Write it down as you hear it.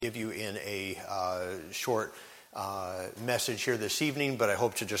Give you in a short message here this evening, but I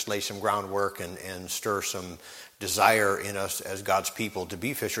hope to just lay some groundwork and stir some desire in us as God's people to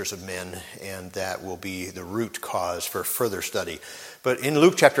be fishers of men, and that will be the root cause for further study. But in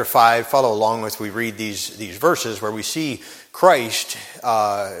Luke chapter 5, follow along with we read these verses where we see Christ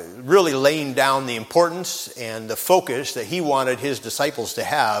really laying down the importance and the focus that he wanted his disciples to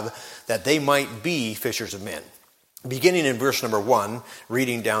have, that they might be fishers of men. Beginning in verse number 1,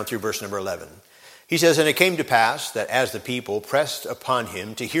 reading down through verse number 11. He says, "And it came to pass that as the people pressed upon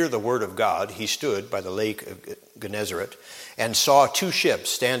him to hear the word of God, he stood by the lake of Gennesaret and saw two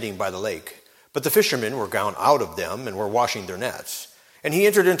ships standing by the lake. But the fishermen were gone out of them and were washing their nets. And he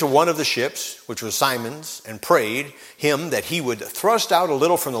entered into one of the ships, which was Simon's, and prayed him that he would thrust out a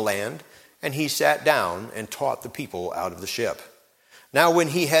little from the land. And he sat down and taught the people out of the ship. Now when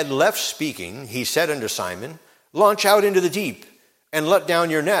he had left speaking, he said unto Simon, Launch out into the deep, and let down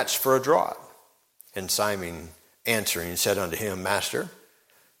your nets for a draught. And Simon answering said unto him, Master,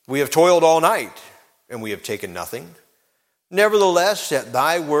 we have toiled all night, and we have taken nothing. Nevertheless, at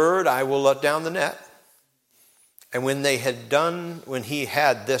thy word I will let down the net. And when he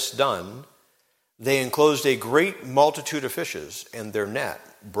had this done, they enclosed a great multitude of fishes, and their net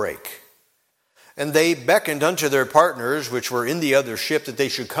brake. And they beckoned unto their partners, which were in the other ship, that they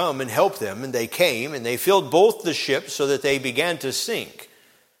should come and help them. And they came, and they filled both the ships, so that they began to sink.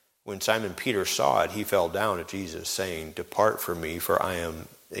 When Simon Peter saw it, he fell down at Jesus, saying, Depart from me, for I am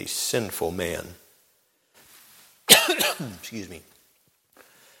a sinful man. Excuse me.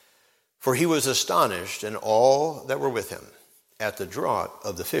 For he was astonished, and all that were with him, at the draught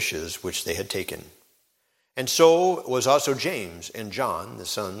of the fishes which they had taken. And so was also James and John, the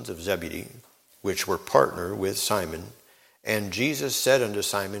sons of Zebedee, which were partner with Simon. And Jesus said unto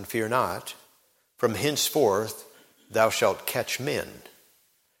Simon, Fear not, from henceforth thou shalt catch men.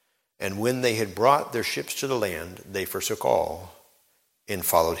 And when they had brought their ships to the land, they forsook all and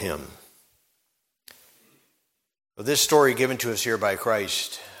followed him." Well, this story given to us here by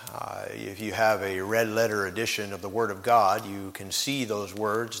Christ, if you have a red letter edition of the Word of God, you can see those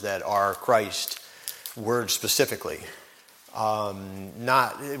words that are Christ's words specifically.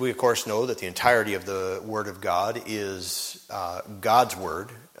 We of course know that the entirety of the Word of God is God's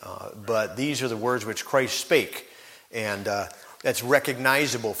Word, but these are the words which Christ spake, and that's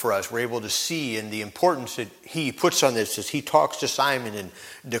recognizable for us. We're able to see in the importance that he puts on this as he talks to Simon and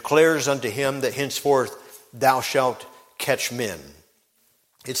declares unto him that henceforth thou shalt catch men.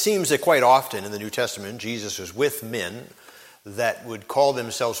 It seems that quite often in the New Testament, Jesus was with men that would call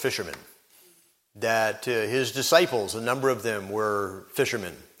themselves fishermen. That his disciples, a number of them were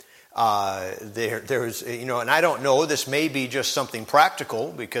fishermen. There was, and I don't know, this may be just something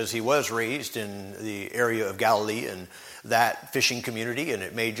practical because he was raised in the area of Galilee and that fishing community, and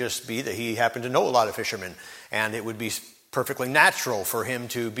it may just be that he happened to know a lot of fishermen, and it would be perfectly natural for him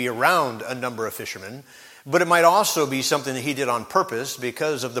to be around a number of fishermen. But it might also be something that he did on purpose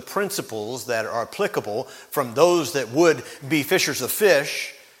because of the principles that are applicable from those that would be fishers of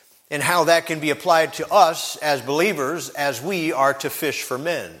fish, and how that can be applied to us as believers as we are to fish for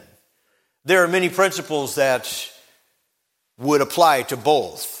men. There are many principles that would apply to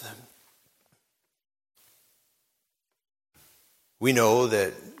both. We know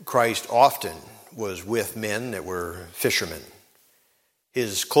that Christ often was with men that were fishermen.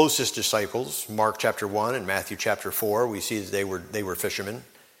 His closest disciples, Mark chapter 1 and Matthew chapter 4, we see that they were fishermen.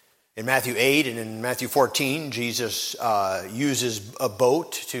 In Matthew 8 and in Matthew 14, Jesus uses a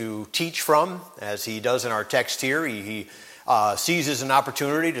boat to teach from, as he does in our text here. He seizes an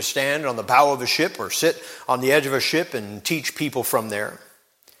opportunity to stand on the bow of a ship or sit on the edge of a ship and teach people from there.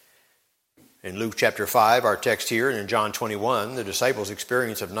 In Luke chapter 5, our text here, and in John 21, the disciples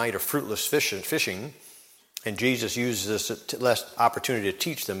experience a night of fruitless fishing, and Jesus uses this opportunity to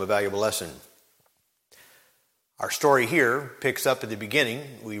teach them a valuable lesson. Our story here picks up at the beginning,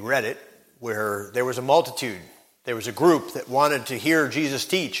 we read it, where there was a multitude. There was a group that wanted to hear Jesus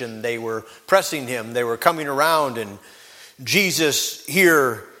teach, and they were pressing him. They were coming around, and Jesus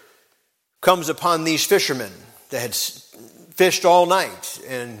here comes upon these fishermen that had fished all night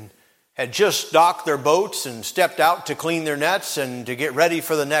and had just docked their boats and stepped out to clean their nets and to get ready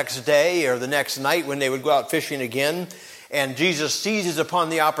for the next day or the next night when they would go out fishing again. And Jesus seizes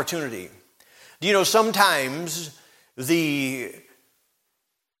upon the opportunity. Do you know, sometimes the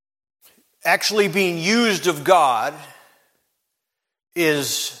actually being used of God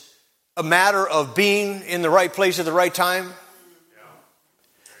is a matter of being in the right place at the right time,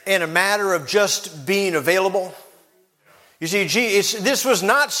 and a matter of just being available. You see, this was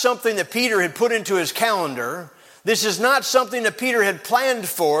not something that Peter had put into his calendar, This is not something that Peter had planned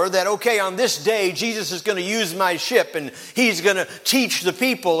for, that, okay, on this day, Jesus is going to use my ship and he's going to teach the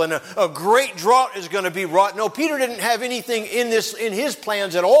people and a great drought is going to be wrought. No, Peter didn't have anything in his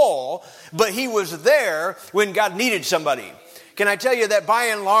plans at all, but he was there when God needed somebody. Can I tell you that by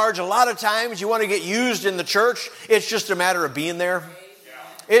and large, a lot of times you want to get used in the church, it's just a matter of being there.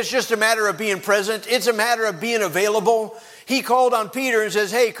 It's just a matter of being present. It's a matter of being available. He called on Peter and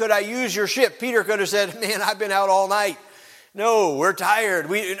says, hey, could I use your ship? Peter could have said, man, I've been out all night. No, we're tired.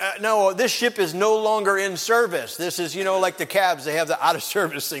 No, this ship is no longer in service. This is, like the cabs, they have the out of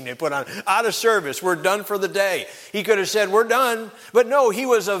service thing they put on. Out of service, we're done for the day. He could have said, we're done. But no, he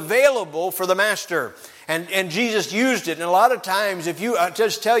was available for the master. And Jesus used it. And a lot of times, if you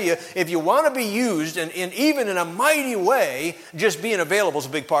want to be used, and even in a mighty way, just being available is a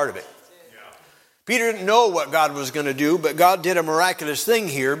big part of it. Peter didn't know what God was going to do, but God did a miraculous thing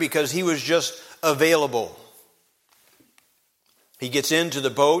here because he was just available. He gets into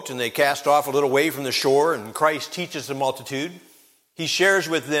the boat and they cast off a little way from the shore, and Christ teaches the multitude. He shares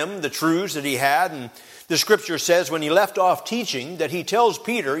with them the truths that he had, and the scripture says when he left off teaching that he tells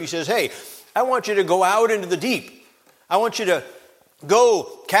Peter, he says, hey, I want you to go out into the deep. I want you to go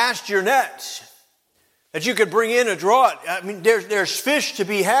cast your nets, that you could bring in a draught. I mean, there's fish to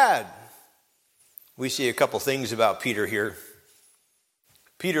be had. We see a couple things about Peter here.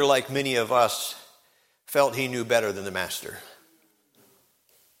 Peter, like many of us, felt he knew better than the master.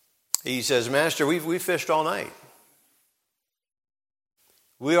 He says, Master, we've fished all night.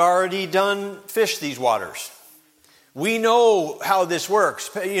 We already done fished these waters. We know how this works.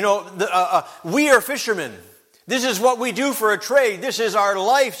 We are fishermen. This is what we do for a trade. This is our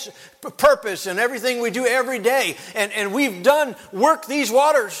life's purpose and everything we do every day. And we've done work these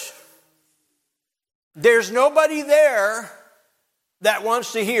waters. There's nobody there that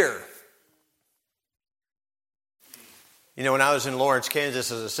wants to hear. When I was in Lawrence,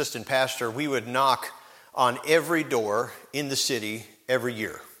 Kansas as assistant pastor, we would knock on every door in the city every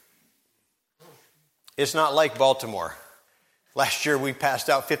year. It's not like Baltimore. Last year we passed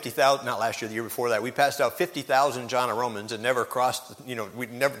out 50,000, not last year, the year before that, we passed out 50,000 John Romans and never crossed, we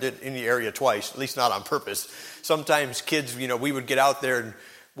never did in the area twice, at least not on purpose. Sometimes kids, we would get out there and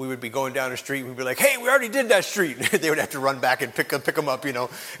we would be going down the street and we'd be like, hey, we already did that street. They would have to run back and pick them up,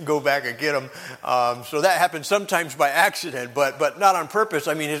 go back and get them. So that happens sometimes by accident, but not on purpose.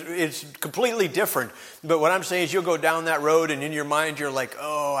 I mean, it's completely different. But what I'm saying is you'll go down that road and in your mind you're like,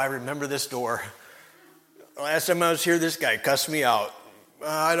 oh, I remember this door. Last time I was here, this guy cussed me out.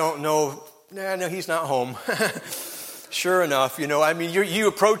 I don't know. No, he's not home. Sure enough, you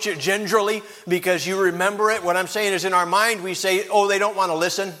approach it gingerly because you remember it. What I'm saying is in our mind we say, oh, they don't want to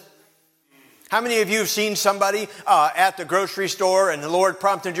listen. How many of you have seen somebody at the grocery store and the Lord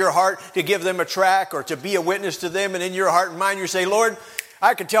prompted your heart to give them a tract or to be a witness to them, and in your heart and mind you say, Lord,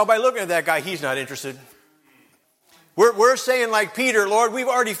 I can tell by looking at that guy he's not interested. We're saying like Peter, Lord, we've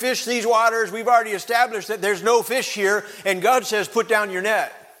already fished these waters. We've already established that there's no fish here. And God says, put down your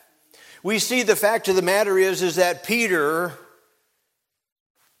net. We see the fact of the matter is that Peter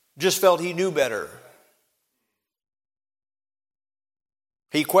just felt he knew better.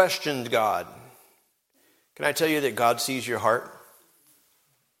 He questioned God. Can I tell you that God sees your heart?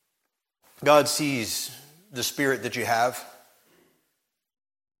 God sees the spirit that you have.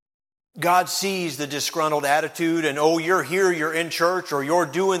 God sees the disgruntled attitude and, oh, you're here, you're in church, or you're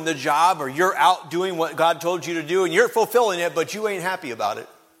doing the job, or you're out doing what God told you to do, and you're fulfilling it, but you ain't happy about it.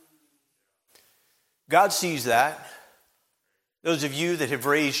 God sees that. Those of you that have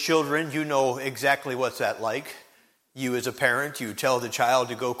raised children, you know exactly what's that like. You as a parent, you tell the child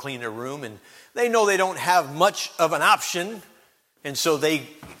to go clean a room, and they know they don't have much of an option, and so they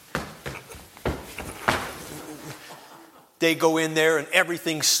go in there and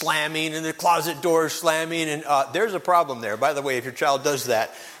everything's slamming and the closet door is slamming, and there's a problem there. By the way, if your child does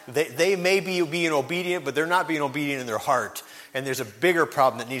that, they may be being obedient, but they're not being obedient in their heart, and there's a bigger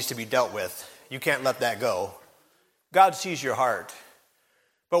problem that needs to be dealt with. You can't let that go. God sees your heart.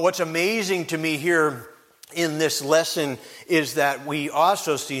 But what's amazing to me here in this lesson is that we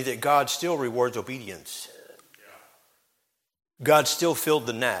also see that God still rewards obedience. God still filled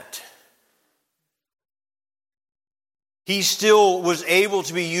the net. He still was able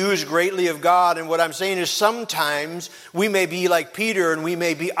to be used greatly of God. And what I'm saying is sometimes we may be like Peter and we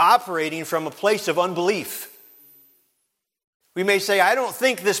may be operating from a place of unbelief. We may say, I don't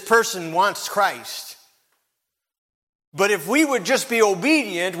think this person wants Christ. But if we would just be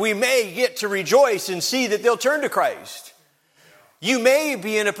obedient, we may get to rejoice and see that they'll turn to Christ. You may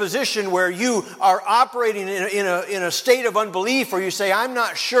be in a position where you are operating in a state of unbelief, where you say, I'm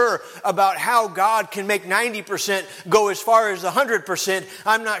not sure about how God can make 90% go as far as 100%.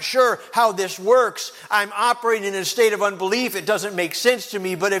 I'm not sure how this works. I'm operating in a state of unbelief. It doesn't make sense to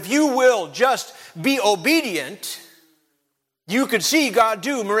me. But if you will just be obedient, you could see God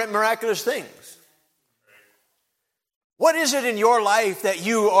do miraculous things. What is it in your life that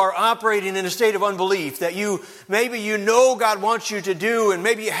you are operating in a state of unbelief, that maybe you know God wants you to do, and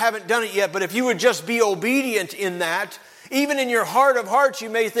maybe you haven't done it yet, but if you would just be obedient in that, even in your heart of hearts,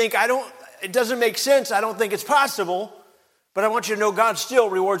 you may think, it doesn't make sense, I don't think it's possible, but I want you to know God still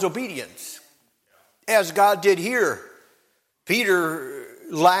rewards obedience. As God did here. Peter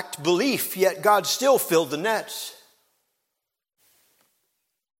lacked belief, yet God still filled the nets.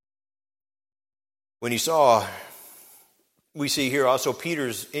 When he saw, we see here also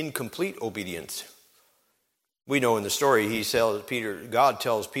Peter's incomplete obedience. We know in the story God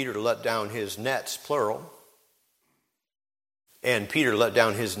tells Peter to let down his nets, plural. And Peter let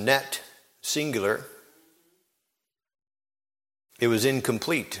down his net, singular. It was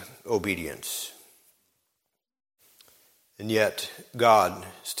incomplete obedience. And yet God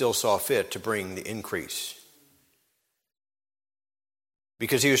still saw fit to bring the increase.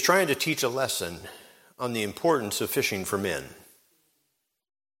 Because he was trying to teach a lesson on the importance of fishing for men.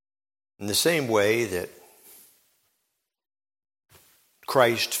 In the same way that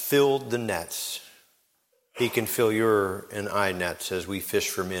Christ filled the nets, he can fill your and I nets as we fish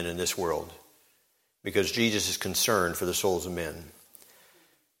for men in this world, because Jesus is concerned for the souls of men.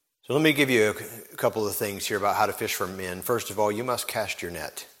 So let me give you a couple of things here about how to fish for men. First of all, you must cast your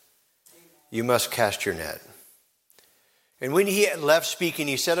net. You must cast your net. And when he had left speaking,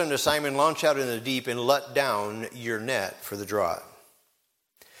 he said unto Simon, launch out into the deep and let down your net for the draught.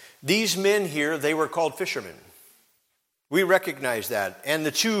 These men here, they were called fishermen. We recognize that. And the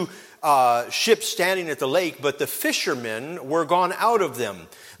two ships standing at the lake, but the fishermen were gone out of them.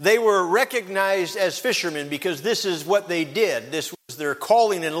 They were recognized as fishermen because this is what they did. This was their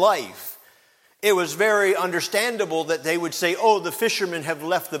calling in life. It was very understandable that they would say, oh, the fishermen have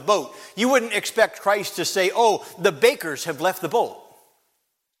left the boat. You wouldn't expect Christ to say, oh, the bakers have left the boat.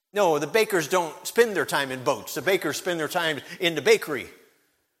 No, the bakers don't spend their time in boats. The bakers spend their time in the bakery.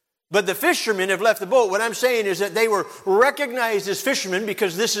 But the fishermen have left the boat. What I'm saying is that they were recognized as fishermen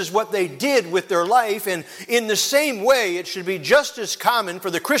because this is what they did with their life. And in the same way, it should be just as common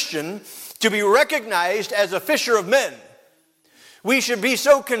for the Christian to be recognized as a fisher of men. We should be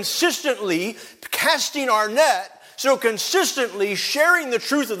so consistently casting our net, so consistently sharing the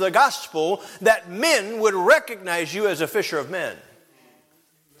truth of the gospel that men would recognize you as a fisher of men.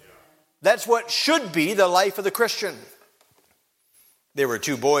 That's what should be the life of the Christian. There were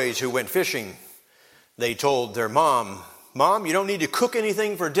two boys who went fishing. They told their mom, Mom, you don't need to cook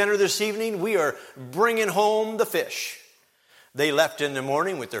anything for dinner this evening. We are bringing home the fish. They left in the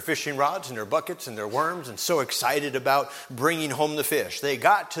morning with their fishing rods and their buckets and their worms and so excited about bringing home the fish. They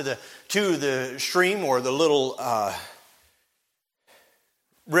got to the stream or the little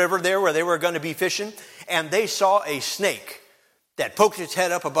river there where they were going to be fishing, and they saw a snake that poked its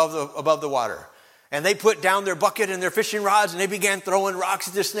head up above the water. And they put down their bucket and their fishing rods and they began throwing rocks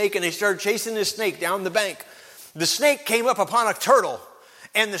at the snake, and they started chasing this snake down the bank. The snake came up upon a turtle.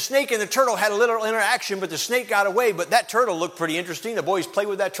 And the snake and the turtle had a little interaction, but the snake got away. But that turtle looked pretty interesting. The boys played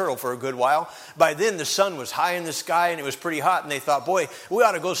with that turtle for a good while. By then, the sun was high in the sky and it was pretty hot. And they thought, boy, we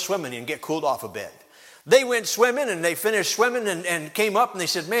ought to go swimming and get cooled off a bit. They went swimming and they finished swimming and came up and they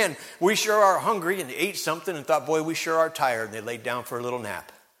said, man, we sure are hungry. And they ate something and thought, boy, we sure are tired. And they laid down for a little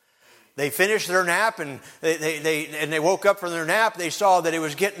nap. They finished their nap and they woke up from their nap. They saw that it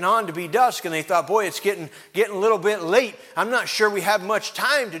was getting on to be dusk, and they thought, boy, it's getting a little bit late. I'm not sure we have much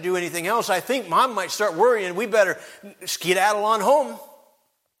time to do anything else. I think Mom might start worrying. We better skedaddle on home.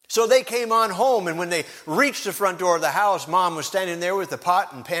 So they came on home, and when they reached the front door of the house, Mom was standing there with the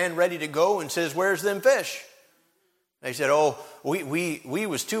pot and pan ready to go and says, where's them fish? They said, oh, we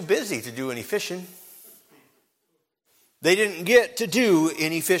was too busy to do any fishing. They didn't get to do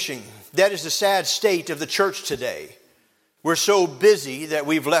any fishing. That is the sad state of the church today. We're so busy that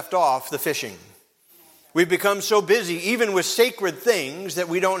we've left off the fishing. We've become so busy, even with sacred things, that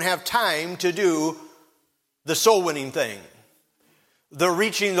we don't have time to do the soul winning thing. The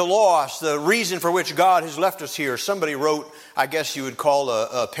reaching the lost, the reason for which God has left us here. Somebody wrote, I guess you would call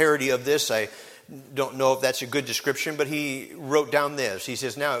a parody of this. I don't know if that's a good description, but he wrote down this. He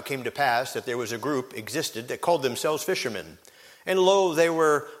says, now it came to pass that there was a group existed that called themselves fishermen. And lo, there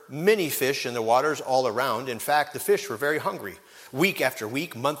were many fish in the waters all around. In fact, the fish were very hungry. Week after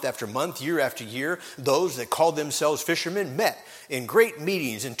week, month after month, year after year, those that called themselves fishermen met in great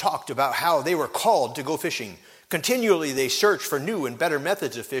meetings and talked about how they were called to go fishing. Continually, they searched for new and better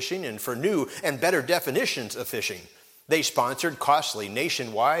methods of fishing and for new and better definitions of fishing. They sponsored costly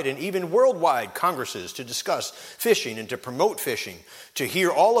nationwide and even worldwide congresses to discuss fishing and to promote fishing, to hear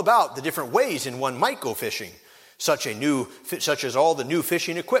all about the different ways in one might go fishing, such as all the new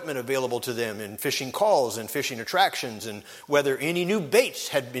fishing equipment available to them and fishing calls and fishing attractions and whether any new baits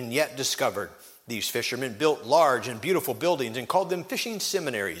had been yet discovered. These fishermen built large and beautiful buildings and called them fishing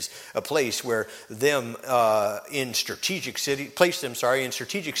seminaries, a place where them in strategic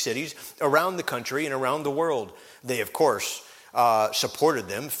cities around the country and around the world. They, of course, supported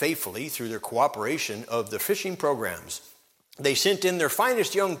them faithfully through their cooperation of the fishing programs. They sent in their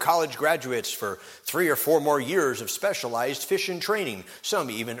finest young college graduates for 3 or 4 more years of specialized fishing training. Some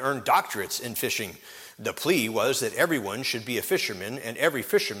even earned doctorates in fishing. The plea was that everyone should be a fisherman and every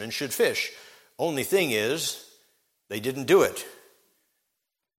fisherman should fish. Only thing is, they didn't do it.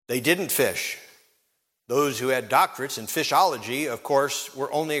 They didn't fish. Those who had doctorates in fishology, of course,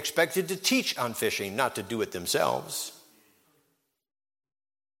 were only expected to teach on fishing, not to do it themselves.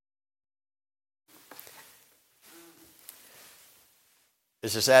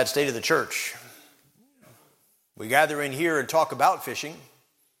 It's a sad state of the church. We gather in here and talk about fishing,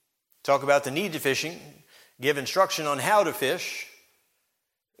 talk about the need to fishing, give instruction on how to fish,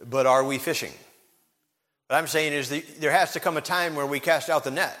 but are we fishing? What I'm saying is there has to come a time where we cast out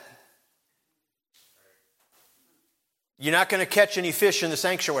the net. You're not going to catch any fish in the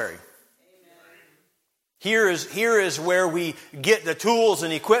sanctuary. Here is where we get the tools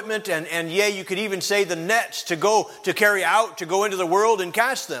and equipment and you could even say the nets to go into the world and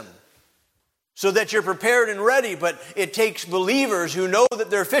cast them so that you're prepared and ready. But it takes believers who know that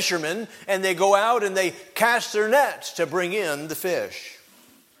they're fishermen and they go out and they cast their nets to bring in the fish.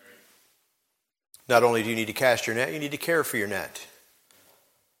 Not only do you need to cast your net, you need to care for your net.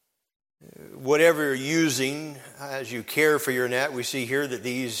 Whatever you're using as you care for your net, we see here that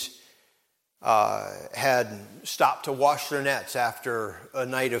these had stopped to wash their nets after a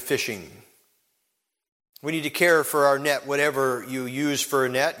night of fishing. We need to care for our net, whatever you use for a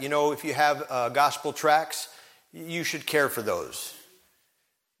net. You know, if you have gospel tracts, you should care for those.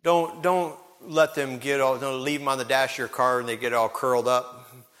 Don't let them don't leave them on the dash of your car and they get all curled up.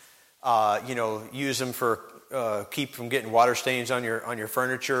 Use them for keep from getting water stains on your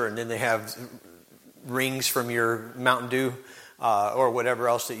furniture, and then they have rings from your Mountain Dew or whatever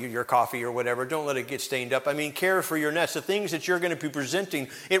else that your coffee or whatever. Don't let it get stained up. I mean, care for your nets. The things that you're going to be presenting,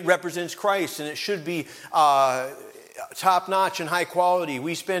 it represents Christ, and it should be top-notch and high quality.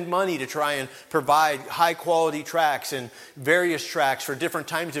 We spend money to try and provide high-quality tracts and various tracts for different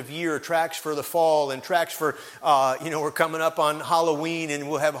times of year, tracts for the fall and tracts for, we're coming up on Halloween and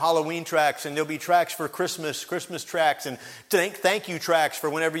we'll have Halloween tracts and there'll be tracts for Christmas tracts and thank you tracts for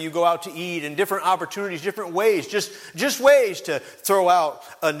whenever you go out to eat and different opportunities, different ways, just ways to throw out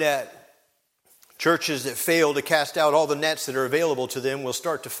a net. Churches that fail to cast out all the nets that are available to them will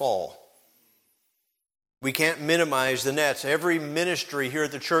start to fall. We can't minimize the nets. Every ministry here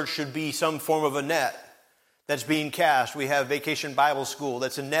at the church should be some form of a net that's being cast. We have Vacation Bible School.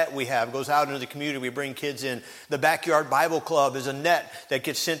 That's a net we have. It goes out into the community. We bring kids in. The Backyard Bible Club is a net that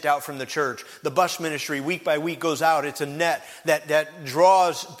gets sent out from the church. The bus ministry week by week goes out. It's a net that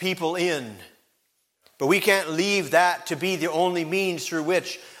draws people in. But we can't leave that to be the only means through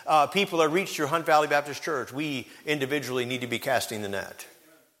which people are reached through Hunt Valley Baptist Church. We individually need to be casting the net.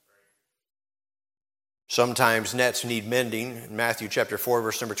 Sometimes nets need mending. In Matthew chapter 4,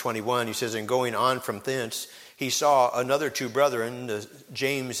 verse number 21, he says, "And going on from thence, he saw another 2 brethren,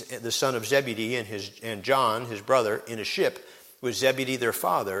 James, the son of Zebedee, and John, his brother, in a ship with Zebedee their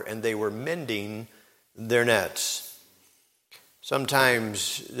father, and they were mending their nets."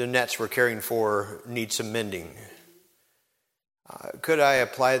 Sometimes the nets we're caring for need some mending. Could I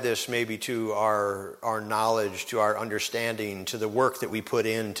apply this maybe to our knowledge, to our understanding, to the work that we put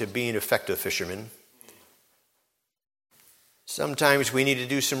into being effective fishermen? Sometimes we need to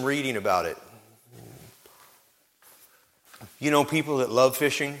do some reading about it. You know people that love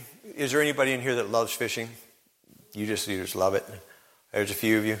fishing? Is there anybody in here that loves fishing? You just love it. There's a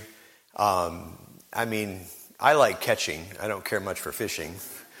few of you. I like catching. I don't care much for fishing.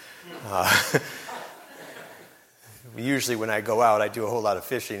 Usually when I go out, I do a whole lot of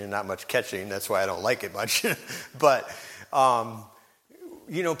fishing and not much catching. That's why I don't like it much. But,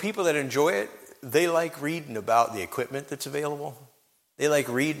 people that enjoy it, they like reading about the equipment that's available. They like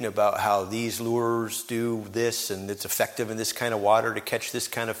reading about how these lures do this and it's effective in this kind of water to catch this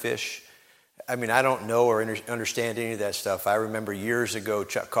kind of fish. I mean, I don't know or understand any of that stuff. I remember years ago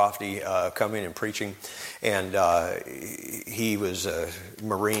Chuck Coffey coming and preaching, and he was a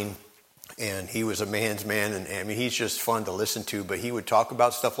Marine, and he was a man's man, and I mean, he's just fun to listen to, but he would talk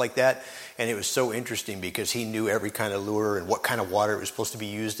about stuff like that, and it was so interesting because he knew every kind of lure and what kind of water it was supposed to be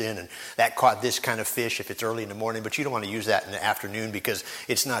used in, and that caught this kind of fish if it's early in the morning, but you don't want to use that in the afternoon because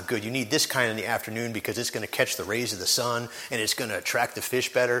it's not good. You need this kind in the afternoon because it's going to catch the rays of the sun, and it's going to attract the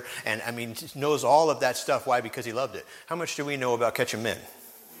fish better, and I mean, knows all of that stuff. Why? Because he loved it. How much do we know about catching men?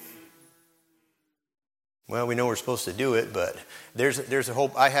 Well, we know we're supposed to do it, but there's a whole.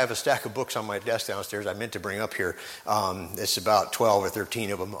 I have a stack of books on my desk downstairs I meant to bring up here. It's about 12 or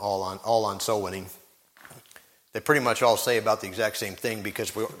 13 of them, all on soul winning. They pretty much all say about the exact same thing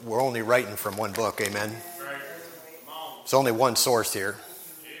because we're only writing from one book. Amen. It's only one source here.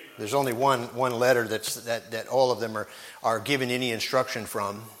 There's only one letter that all of them are given any instruction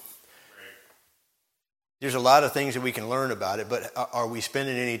from. There's a lot of things that we can learn about it, but are we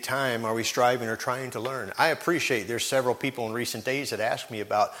spending any time, are we striving or trying to learn? I appreciate there's several people in recent days that ask me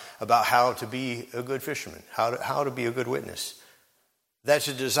about how to be a good fisherman, how to be a good witness. That's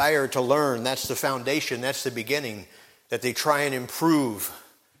a desire to learn. That's the foundation. That's the beginning, that they try and improve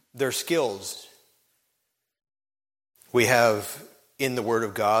their skills. We have in the Word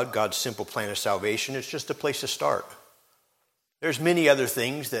of God, God's simple plan of salvation. It's just a place to start. There's many other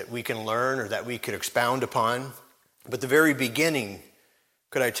things that we can learn or that we could expound upon. But the very beginning,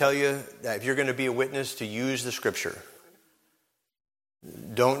 could I tell you that if you're going to be a witness, to use the Scripture.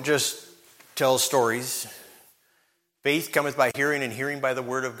 Don't just tell stories. Faith cometh by hearing, and hearing by the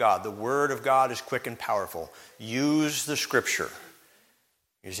Word of God. The Word of God is quick and powerful. Use the Scripture.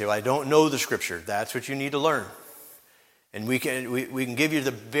 You say, well, I don't know the Scripture. That's what you need to learn. And we can give you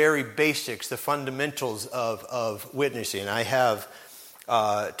the very basics, the fundamentals of witnessing. I have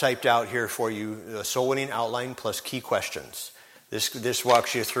typed out here for you a soul winning outline plus key questions. This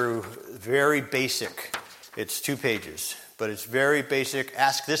walks you through very basic. It's 2 pages, but it's very basic.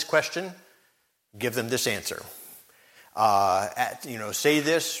 Ask this question, give them this answer. Say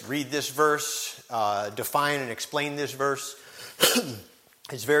this, read this verse, define and explain this verse.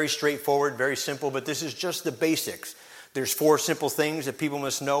 It's very straightforward, very simple, but this is just the basics. There's 4 simple things that people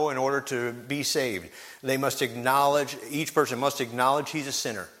must know in order to be saved. Each person must acknowledge he's a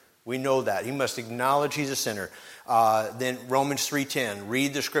sinner. We know that. He must acknowledge he's a sinner. Then Romans 3:10,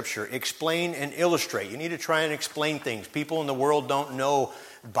 read the Scripture. Explain and illustrate. You need to try and explain things. People in the world don't know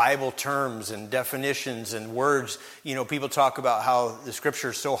Bible terms and definitions and words. You know, people talk about how the Scripture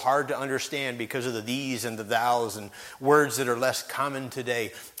is so hard to understand because of the these and the thous and words that are less common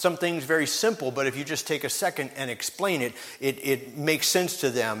today. Some things very simple, but if you just take a second and explain it, it makes sense to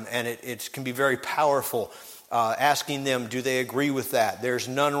them, and it can be very powerful. Asking them, do they agree with that? There's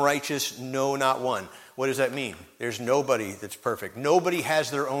none righteous, no, not one. What does that mean? There's nobody that's perfect. Nobody has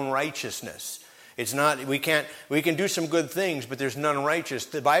their own righteousness. It's not, we can do some good things, but there's none righteous.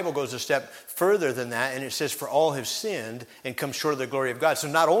 The Bible goes a step further than that, and it says, for all have sinned and come short of the glory of God. So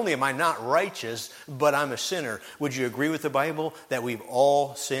not only am I not righteous, but I'm a sinner. Would you agree with the Bible that we've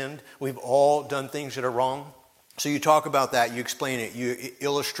all sinned? We've all done things that are wrong? So you talk about that, you explain it, you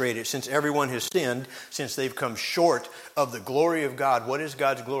illustrate it. Since everyone has sinned, since they've come short of the glory of God, what is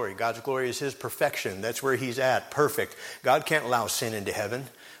God's glory? God's glory is His perfection. That's where He's at, perfect. God can't allow sin into heaven.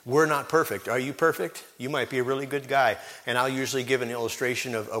 We're not perfect. Are you perfect? You might be a really good guy. And I'll usually give an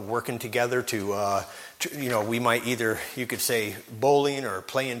illustration of working together we might either, you could say bowling or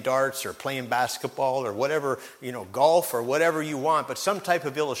playing darts or playing basketball or whatever, golf or whatever you want, but some type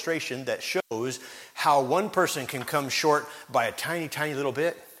of illustration that shows how one person can come short by a tiny, tiny little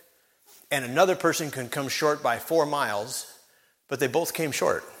bit and another person can come short by 4 miles, but they both came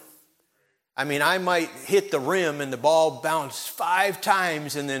short. I mean, I might hit the rim and the ball bounce 5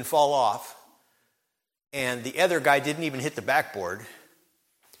 times and then fall off. And the other guy didn't even hit the backboard,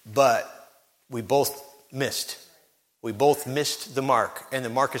 but we both missed. We both missed the mark, and the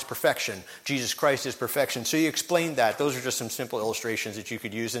mark is perfection. Jesus Christ is perfection. So you explain that. Those are just some simple illustrations that you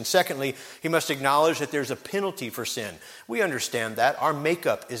could use. And secondly, he must acknowledge that there's a penalty for sin. We understand that. Our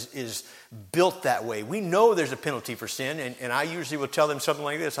makeup is built that way. We know there's a penalty for sin, and I usually will tell them something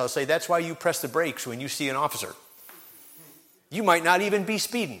like this. I'll say, that's why you press the brakes when you see an officer. You might not even be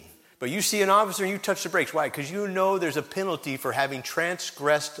speeding, but you see an officer and you touch the brakes. Why? Because you know there's a penalty for having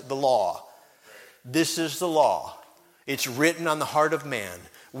transgressed the law. This is the law. It's written on the heart of man.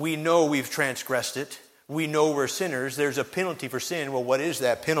 We know we've transgressed it. We know we're sinners. There's a penalty for sin. Well, what is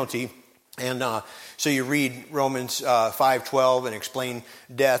that penalty? And so you read Romans 5:12 and explain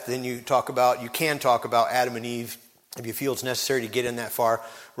death. Then you can talk about Adam and Eve if you feel it's necessary to get in that far.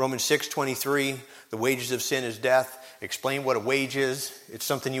 Romans 6:23, the wages of sin is death. Explain what a wage is. It's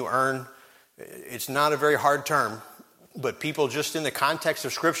something you earn. It's not a very hard term, but people just in the context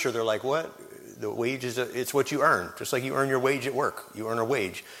of Scripture, they're like, what? The wage is, it's what you earn. Just like you earn your wage at work. You earn a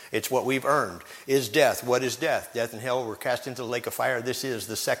wage. It's what we've earned. Is death. What is death? Death and hell were cast into the lake of fire. This is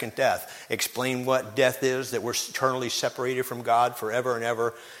the second death. Explain what death is, that we're eternally separated from God forever and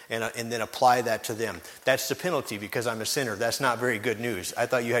ever, and then apply that to them. That's the penalty because I'm a sinner. That's not very good news. I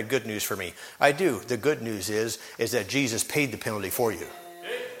thought you had good news for me. I do. The good news is that Jesus paid the penalty for you.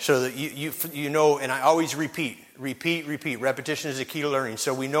 So that you know, and I always repeat. Repetition is the key to learning.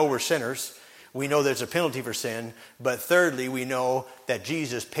 So we know we're sinners. We know there's a penalty for sin, but thirdly, we know that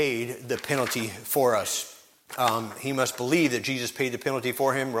Jesus paid the penalty for us. He must believe that Jesus paid the penalty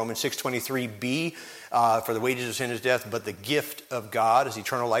for him. Romans 6:23b, for the wages of sin is death, but the gift of God is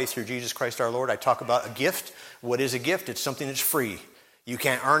eternal life through Jesus Christ our Lord. I talk about a gift. What is a gift? It's something that's free. You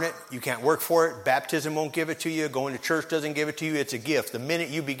can't earn it. You can't work for it. Baptism won't give it to you. Going to church doesn't give it to you. It's a gift. The minute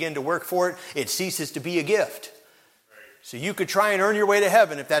you begin to work for it, it ceases to be a gift. So you could try and earn your way to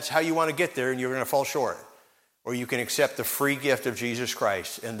heaven if that's how you want to get there, and you're going to fall short. Or you can accept the free gift of Jesus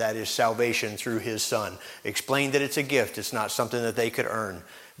Christ, and that is salvation through his Son. Explain that it's a gift. It's not something that they could earn.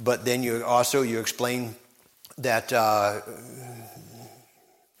 But then you explain that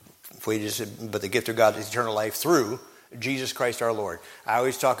but the gift of God is eternal life through Jesus Christ our Lord. I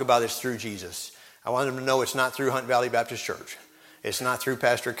always talk about it's through Jesus. I want them to know it's not through Hunt Valley Baptist Church. It's not through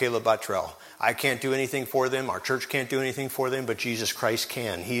Pastor Caleb Bottrell. I can't do anything for them. Our church can't do anything for them, but Jesus Christ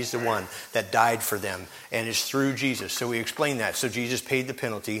can. He's the one that died for them, and it's through Jesus. So we explain that. So Jesus paid the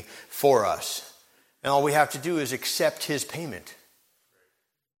penalty for us. And all we have to do is accept his payment.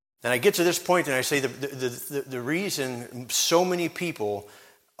 And I get to this point and I say the reason so many people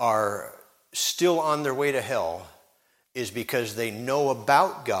are still on their way to hell is because they know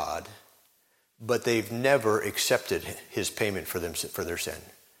about God, but they've never accepted his payment for their sin.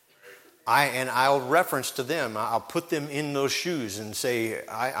 I'll reference to them. I'll put them in those shoes and say,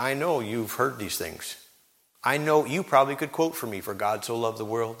 I know you've heard these things. I know you probably could quote for me, for God so loved the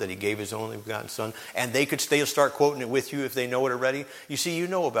world that he gave his only begotten Son. And they could still start quoting it with you if they know it already. You see, you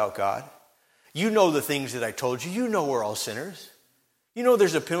know about God. You know the things that I told you. You know we're all sinners. You know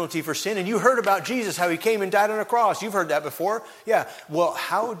there's a penalty for sin. And you heard about Jesus, how he came and died on a cross. You've heard that before. Yeah. Well,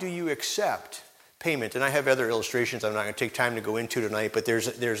 how do you accept payment? And I have other illustrations I'm not going to take time to go into tonight, but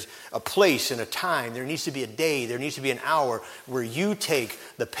there's a place and a time. There needs to be a day, there needs to be an hour where you take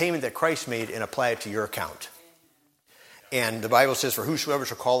the payment that Christ made and apply it to your account. And the Bible says, for whosoever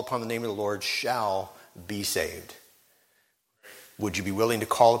shall call upon the name of the Lord shall be saved. Would you be willing to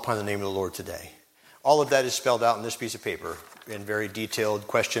call upon the name of the Lord today? All of that is spelled out in this piece of paper in very detailed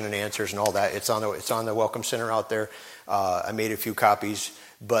question and answers and all that. It's on the Welcome Center out there. I made a few copies,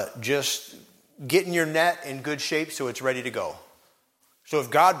 but just getting your net in good shape so it's ready to go. So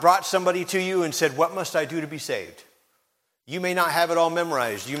if God brought somebody to you and said, what must I do to be saved? You may not have it all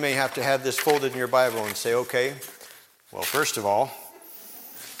memorized. You may have to have this folded in your Bible and say, okay, well, first of all,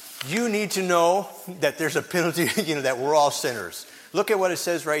 you need to know that there's a penalty, that we're all sinners. Look at what it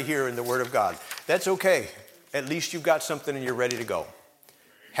says right here in the Word of God. That's okay. At least you've got something and you're ready to go.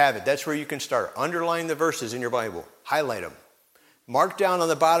 Have it. That's where you can start. Underline the verses in your Bible. Highlight them. Mark down on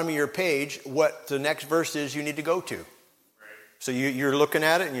the bottom of your page what the next verse is you need to go to. Right. So you're looking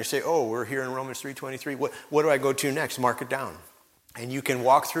at it and you say, oh, we're here in Romans 3:23. What do I go to next? Mark it down. And you can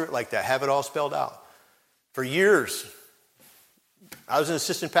walk through it like that. Have it all spelled out. For years, I was an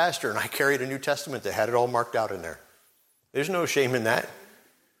assistant pastor and I carried a New Testament that had it all marked out in there. There's no shame in that.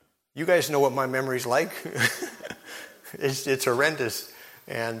 You guys know what my memory's like. It's horrendous.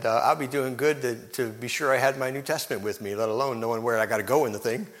 And I'll be doing good to be sure I had my New Testament with me, let alone knowing where I got to go in the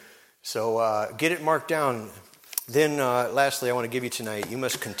thing. So get it marked down. Then lastly, I want to give you tonight, you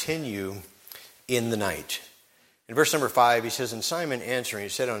must continue in the night. In verse number 5, he says, and Simon answering, he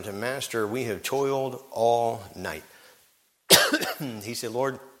said unto him, Master, we have toiled all night. He said,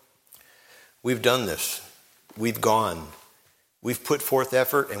 Lord, we've done this. We've gone. We've put forth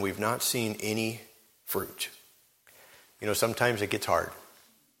effort and we've not seen any fruit. Sometimes it gets hard.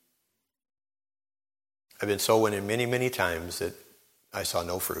 I've been so winning many, many times that I saw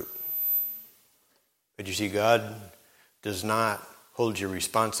no fruit. But you see, God does not hold you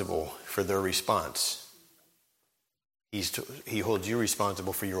responsible for their response. He holds you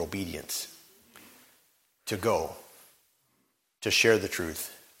responsible for your obedience. To go. To share the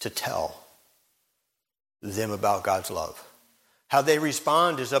truth. To tell them about God's love. How they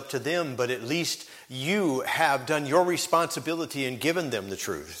respond is up to them, but at least you have done your responsibility and given them the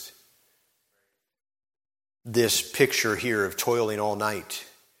truth. this picture here of toiling all night,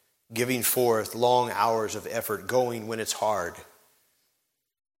 giving forth long hours of effort, going when it's hard.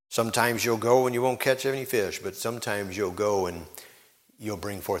 Sometimes you'll go and you won't catch any fish, but sometimes you'll go and you'll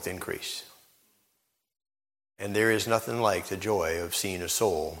bring forth increase. And there is nothing like the joy of seeing a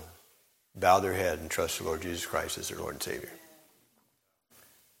soul bow their head and trust the Lord Jesus Christ as their Lord and Savior.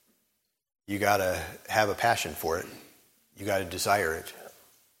 You got to have a passion for it. You got to desire it.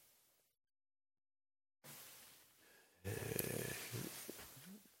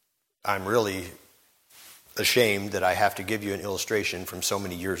 I'm really ashamed that I have to give you an illustration from so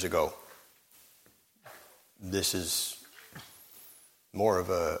many years ago. This is more of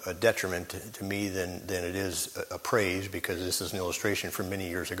a detriment to me than it is a praise, because this is an illustration from many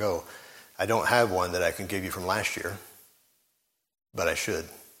years ago. I don't have one that I can give you from last year, but I should.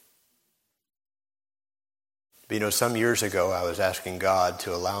 But some years ago I was asking God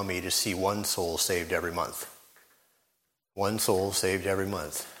to allow me to see one soul saved every month. One soul saved every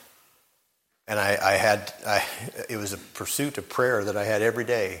month. And it was a pursuit of prayer that I had every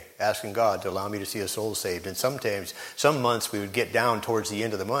day, asking God to allow me to see a soul saved. And sometimes, some months we would get down towards the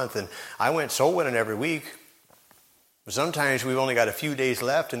end of the month, and I went soul winning every week. But sometimes we've only got a few days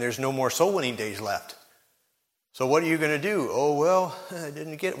left, and there's no more soul winning days left. So what are you going to do? Oh, well, I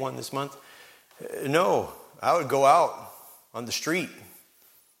didn't get one this month. No, I would go out on the street,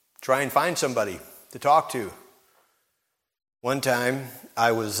 try and find somebody to talk to. One time,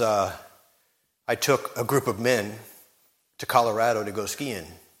 I took a group of men to Colorado to go skiing.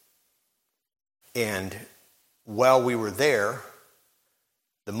 And while we were there,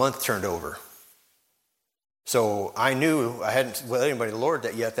 the month turned over. So I knew I hadn't with anybody the Lord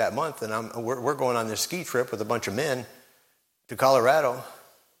yet that month, and we're going on this ski trip with a bunch of men to Colorado.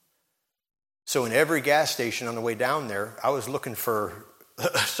 So in every gas station on the way down there, I was looking for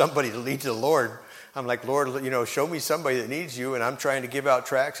somebody to lead to the Lord. I'm like, Lord, show me somebody that needs you. And I'm trying to give out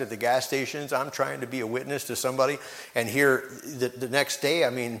tracts at the gas stations. I'm trying to be a witness to somebody. And here, the next day,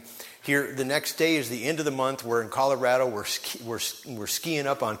 the next day is the end of the month. We're in Colorado. We're skiing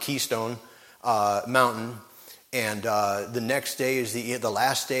up on Keystone Mountain. And the next day is the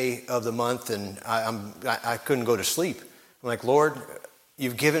last day of the month. And I couldn't go to sleep. I'm like, Lord,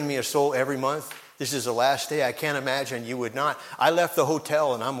 you've given me a soul every month. This is the last day. I can't imagine you would not. I left the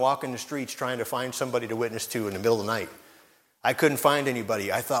hotel and I'm walking the streets trying to find somebody to witness to in the middle of the night. I couldn't find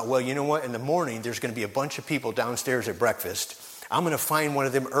anybody. I thought, well, you know what? In the morning, there's going to be a bunch of people downstairs at breakfast. I'm going to find one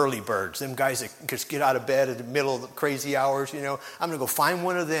of them early birds, them guys that just get out of bed at the middle of the crazy hours, I'm going to go find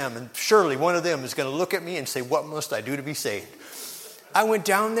one of them, and surely one of them is going to look at me and say, what must I do to be saved? I went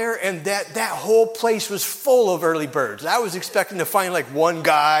down there, and that whole place was full of early birds. I was expecting to find like one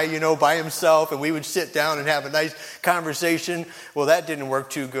guy, by himself, and we would sit down and have a nice conversation. Well, that didn't work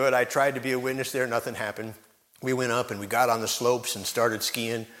too good. I tried to be a witness there. Nothing happened. We went up, and we got on the slopes and started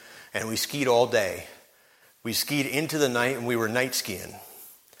skiing, and we skied all day. We skied into the night, and we were night skiing.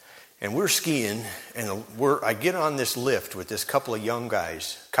 And we're skiing, and I get on this lift with this couple of young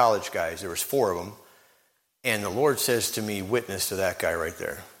guys, college guys. There was 4 of them. And the Lord says to me, witness to that guy right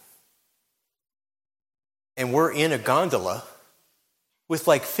there. And we're in a gondola with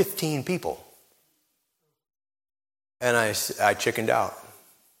like 15 people. And I chickened out.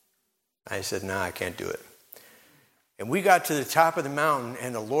 I said, I can't do it. And we got to the top of the mountain,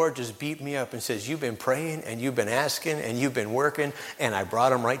 and the Lord just beat me up and says, you've been praying, and you've been asking, and you've been working, and I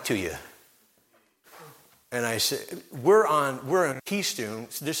brought him right to you. And I said, we're on Keystone.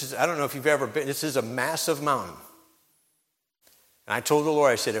 I don't know if you've ever been, this is a massive mountain. And I told the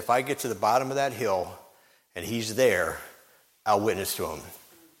Lord, I said, if I get to the bottom of that hill and he's there, I'll witness to him.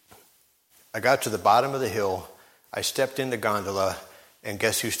 I got to the bottom of the hill, I stepped in the gondola, and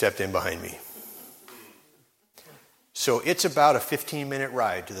guess who stepped in behind me? So it's about a 15-minute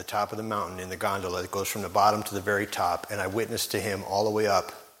ride to the top of the mountain in the gondola that goes from the bottom to the very top, and I witnessed to him all the way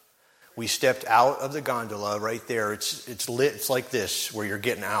up. We stepped out of the gondola right there. It's lit. It's like this, where you're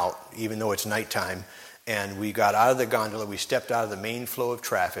getting out, even though it's nighttime. And we got out of the gondola. We stepped out of the main flow of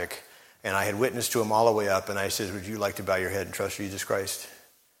traffic. And I had witnessed to him all the way up. And I said, would you like to bow your head and trust Jesus Christ?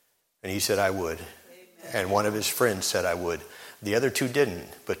 And he said, I would. Amen. And one of his friends said, I would. The other 2 didn't.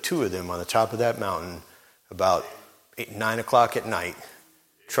 But 2 of them on the top of that mountain, about 9 o'clock at night,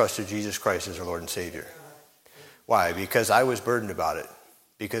 trusted Jesus Christ as their Lord and Savior. Why? Because I was burdened about it.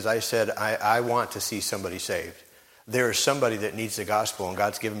 Because I said, I want to see somebody saved. There is somebody that needs the gospel, and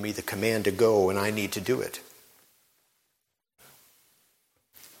God's given me the command to go, and I need to do it.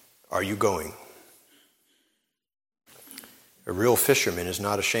 Are you going? A real fisherman is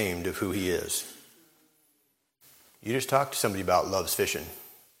not ashamed of who he is. You just talk to somebody about loves fishing.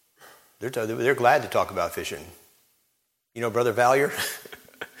 They're glad to talk about fishing. You know Brother Valier?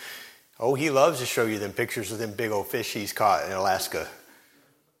 Oh, he loves to show you them pictures of them big old fish he's caught in Alaska.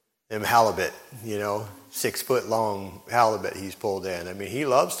 Them halibut, 6 foot long halibut he's pulled in. I mean, he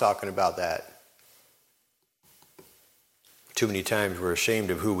loves talking about that. Too many times we're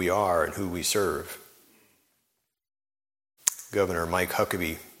ashamed of who we are and who we serve. Governor Mike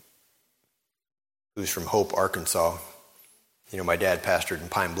Huckabee, who's from Hope, Arkansas. My dad pastored in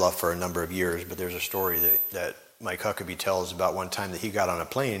Pine Bluff for a number of years, but there's a story that Mike Huckabee tells about one time that he got on a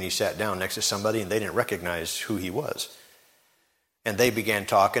plane and he sat down next to somebody and they didn't recognize who he was. And they began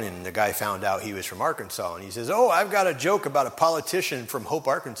talking, and the guy found out he was from Arkansas. And he says, "Oh, I've got a joke about a politician from Hope,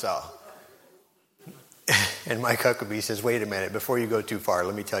 Arkansas." And Mike Huckabee says, "Wait a minute, before you go too far,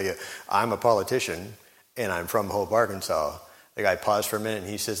 let me tell you, I'm a politician, and I'm from Hope, Arkansas." The guy paused for a minute, and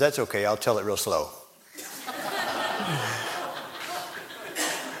he says, "That's okay, I'll tell it real slow."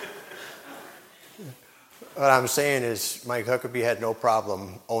 What I'm saying is Mike Huckabee had no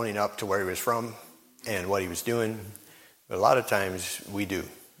problem owning up to where he was from and what he was doing. But a lot of times we do.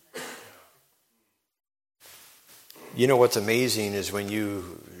 What's amazing is when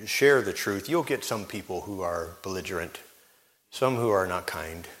you share the truth, you'll get some people who are belligerent, some who are not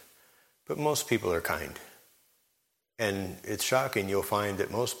kind, but most people are kind. And it's shocking, you'll find that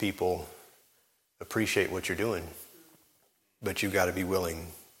most people appreciate what you're doing, but you've got to be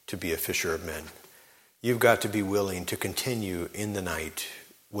willing to be a fisher of men. You've got to be willing to continue in the night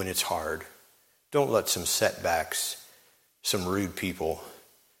when it's hard. Don't let some setbacks, some rude people,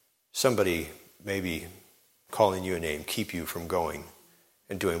 somebody maybe calling you a name, keep you from going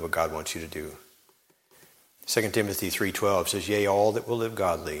and doing what God wants you to do. 2 Timothy 3:12 says, "Yea, all that will live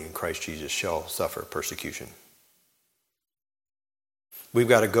godly in Christ Jesus shall suffer persecution." We've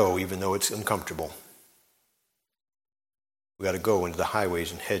got to go even though it's uncomfortable. We've got to go into the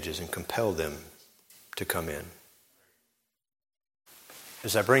highways and hedges and compel them to come in.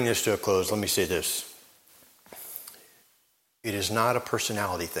 As I bring this to a close, let me say this. It is not a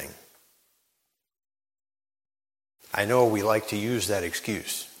personality thing. I know we like to use that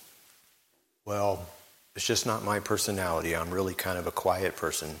excuse. Well, it's just not my personality. I'm really kind of a quiet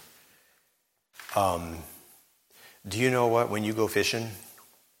person. Do you know what? When you go fishing,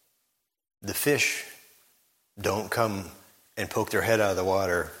 the fish don't come and poke their head out of the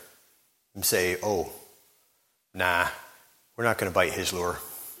water and say, "Oh, nah, we're not going to bite his lure.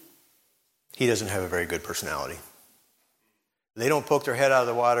 He doesn't have a very good personality." They don't poke their head out of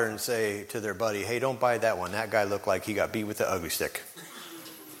the water and say to their buddy, "Hey, don't bite that one. That guy looked like he got beat with the ugly stick."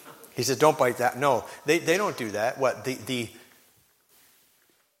 He said, "Don't bite that." No, they don't do that. What?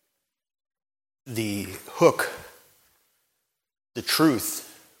 The hook, the truth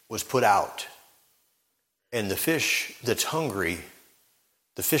was put out. And the fish that's hungry,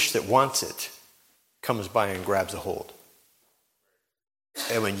 the fish that wants it, comes by and grabs a hold.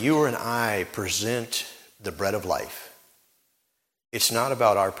 And when you and I present the bread of life, it's not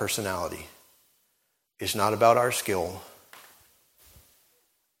about our personality. It's not about our skill.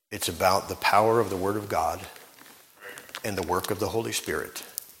 It's about the power of the Word of God and the work of the Holy Spirit.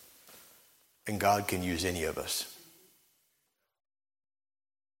 And God can use any of us.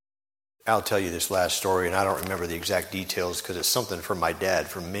 I'll tell you this last story, and I don't remember the exact details because it's something from my dad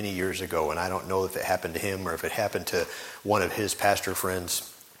from many years ago, and I don't know if it happened to him or if it happened to one of his pastor friends.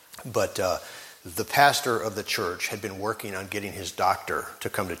 But the pastor of the church had been working on getting his doctor to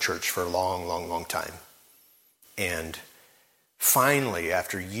come to church for a long, long, long time. And finally,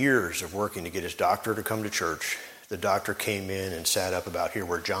 after years of working to get his doctor to come to church, the doctor came in and sat up about here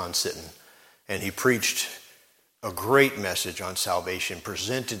where John's sitting. And he preached a great message on salvation,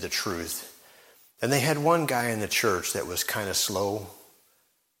 presented the truth. And they had one guy in the church that was kind of slow,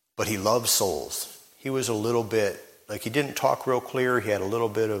 but he loved souls. He was a little bit, like he didn't talk real clear. He had a little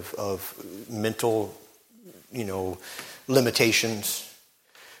bit of mental, limitations.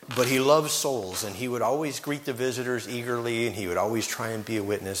 But he loved souls, and he would always greet the visitors eagerly, and he would always try and be a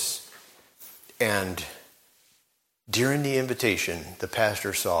witness. And during the invitation, the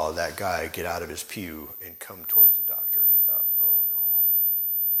pastor saw that guy get out of his pew and come towards the doctor. He thought, oh no,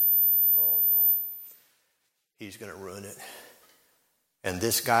 he's going to ruin it. And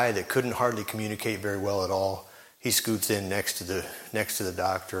this guy that couldn't hardly communicate very well at all, he scoots in next to the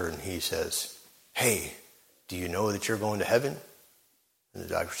doctor and he says, "Hey, do you know that you're going to heaven?" And the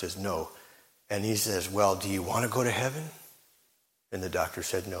doctor says, "No." And he says, "Well, do you want to go to heaven?" And the doctor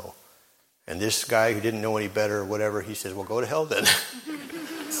said, "No." And this guy who didn't know any better or whatever, he says, "Well, go to hell then."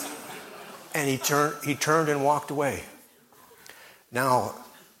 And he turned and walked away. Now,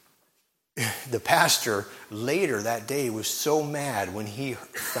 the pastor later that day was so mad when he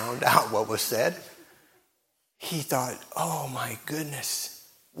found out what was said. He thought, oh my goodness,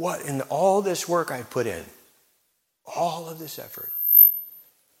 what in all this work I put in, all of this effort.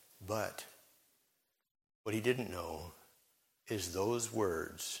 But what he didn't know is those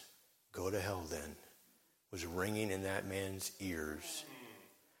words, "Go to hell then," was ringing in that man's ears.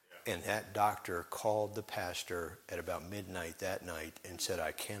 And that doctor called the pastor at about midnight that night and said,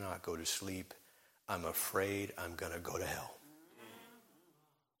 "I cannot go to sleep. I'm afraid I'm going to go to hell."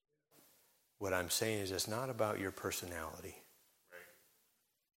 What I'm saying is it's not about your personality.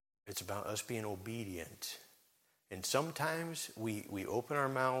 It's about us being obedient. And sometimes we open our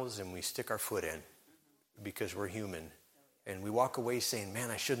mouths and we stick our foot in because we're human. And we walk away saying, man,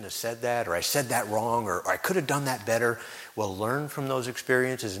 I shouldn't have said that, or I said that wrong, or I could have done that better. Well, learn from those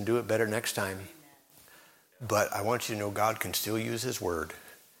experiences and do it better next time. But I want you to know God can still use his word,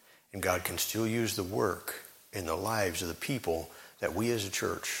 and God can still use the work in the lives of the people that we as a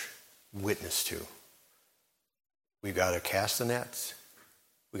church witness to. We've got to cast the nets.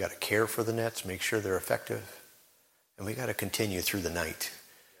 We've got to care for the nets, make sure they're effective. And we got to continue through the night,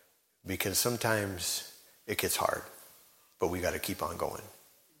 because sometimes it gets hard. But we got to keep on going.